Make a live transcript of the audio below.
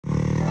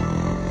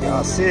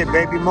Y'all see it,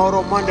 baby.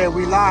 Moto Monday,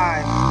 we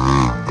live.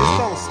 Just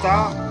don't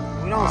stop.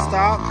 We don't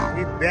stop.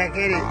 We back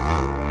at it.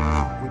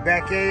 We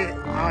back at it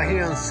out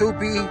here on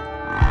Soupy.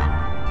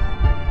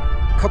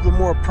 A couple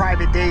more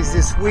private days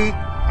this week.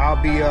 I'll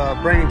be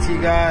bringing to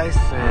you guys,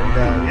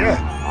 and yeah.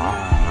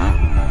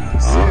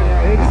 See it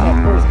out here. This is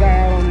our first guy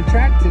out on the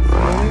track this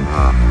morning.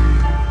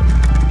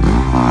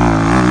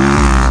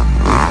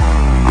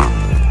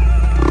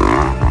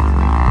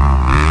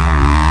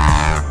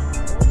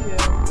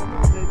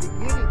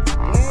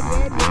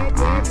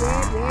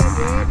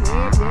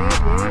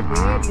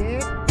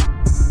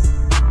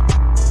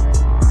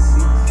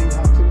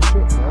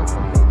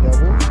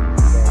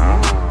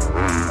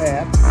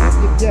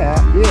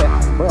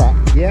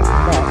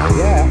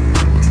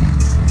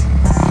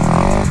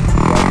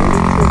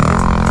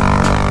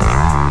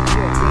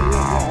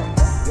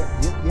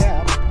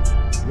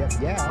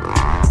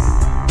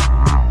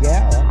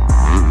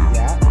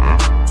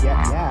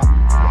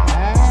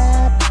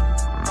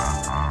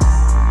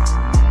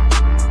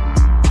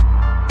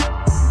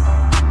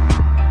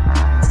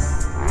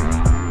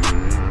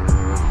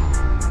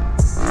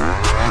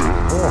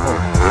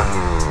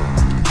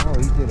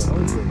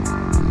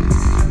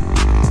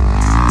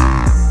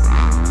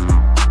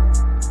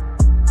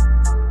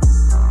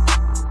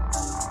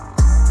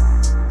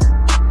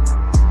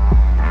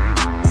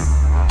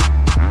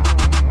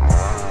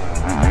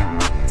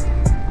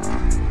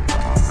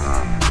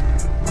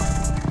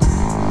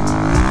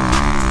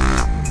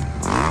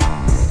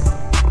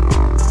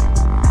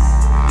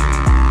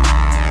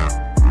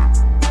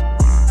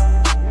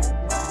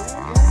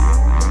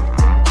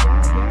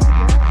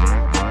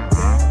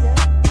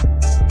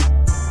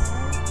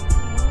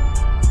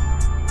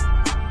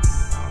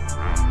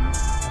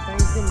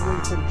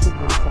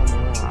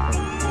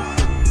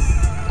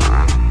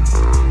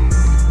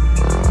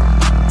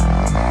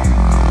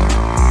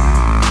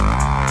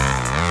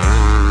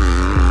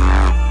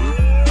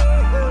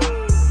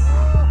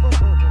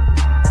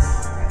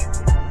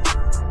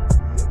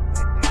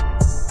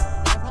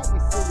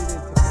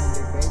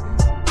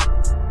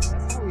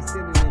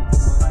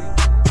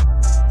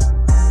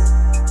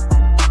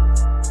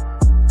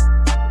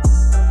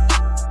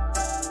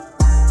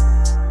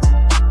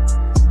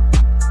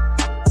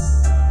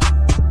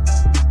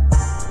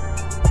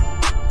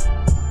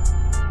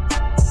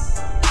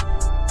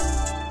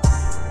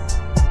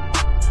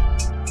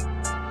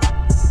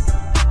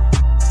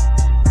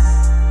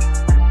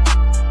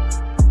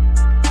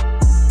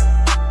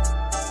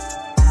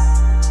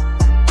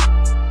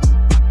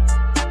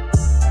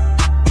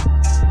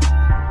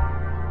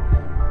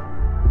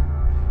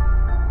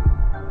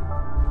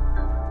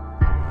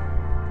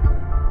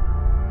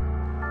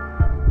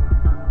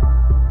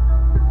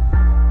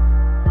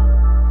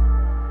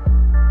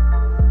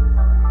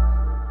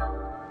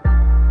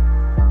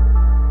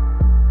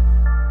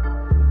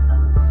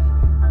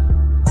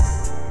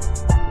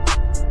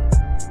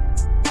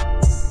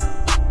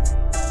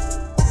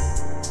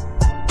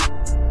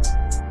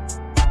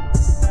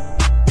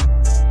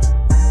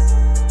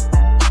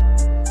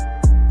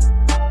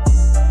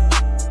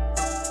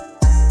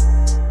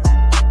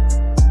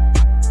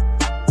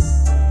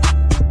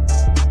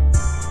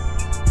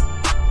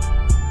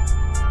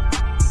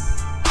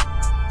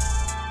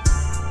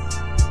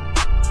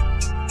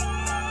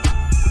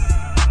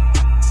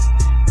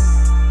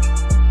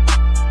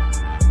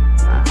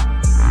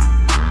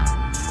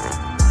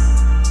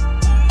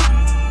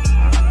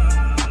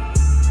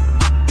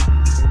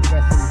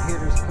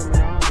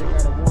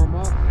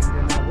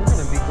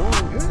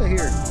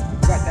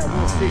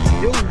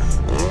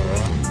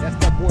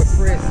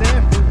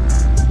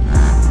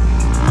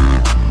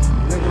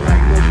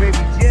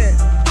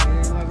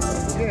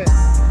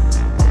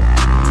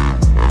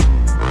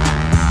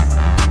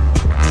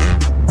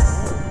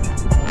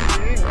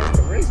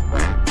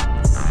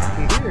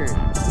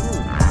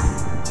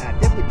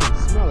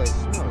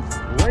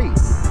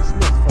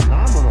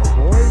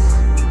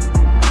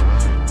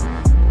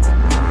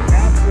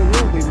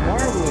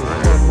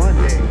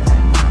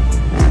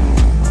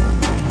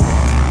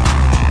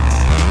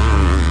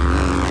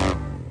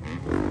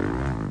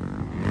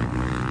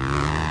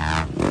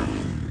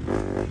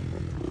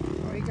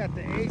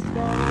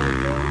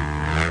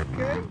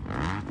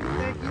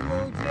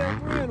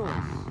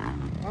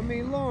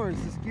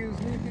 Excuse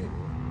me.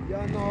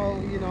 Y'all know,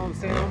 you know what I'm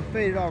saying? I'm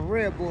faded off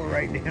Red Bull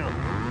right now.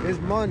 It's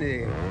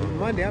Monday.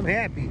 Monday, I'm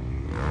happy.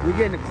 We're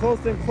getting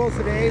closer and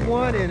closer to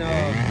A1, and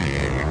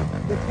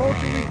the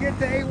closer we get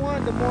to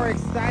A1, the more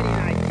exciting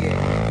I get.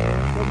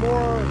 The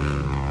more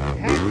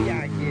happy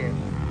I get.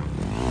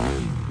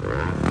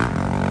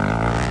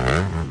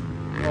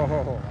 Oh, I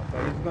thought he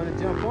was going to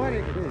jump on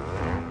it. Who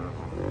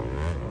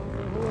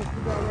else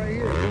we got right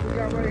here? What we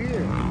got right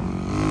here?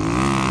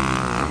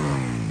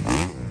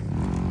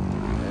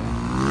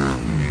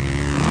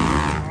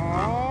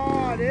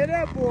 There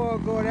that boy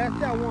go. That's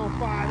that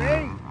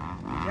 158.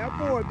 That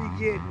boy be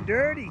getting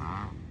dirty.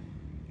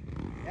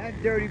 That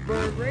dirty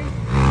bird race.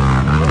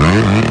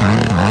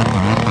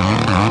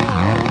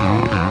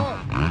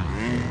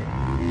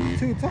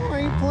 Too tall,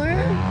 ain't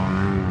playing.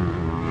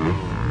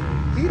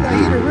 like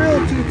he the real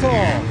too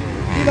tall.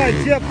 He like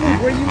Jeff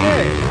Luke, where you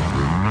at?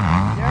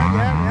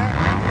 Yeah.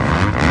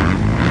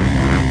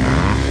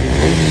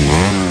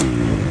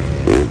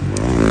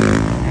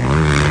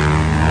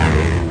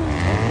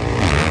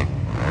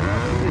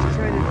 He's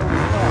training on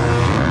the spot.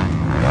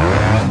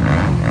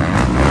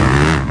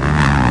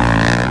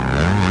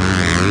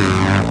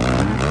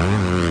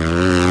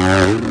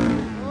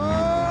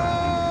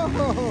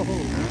 Oh!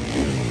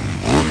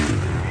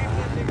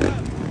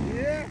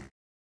 Yeah.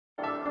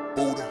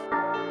 Buddha.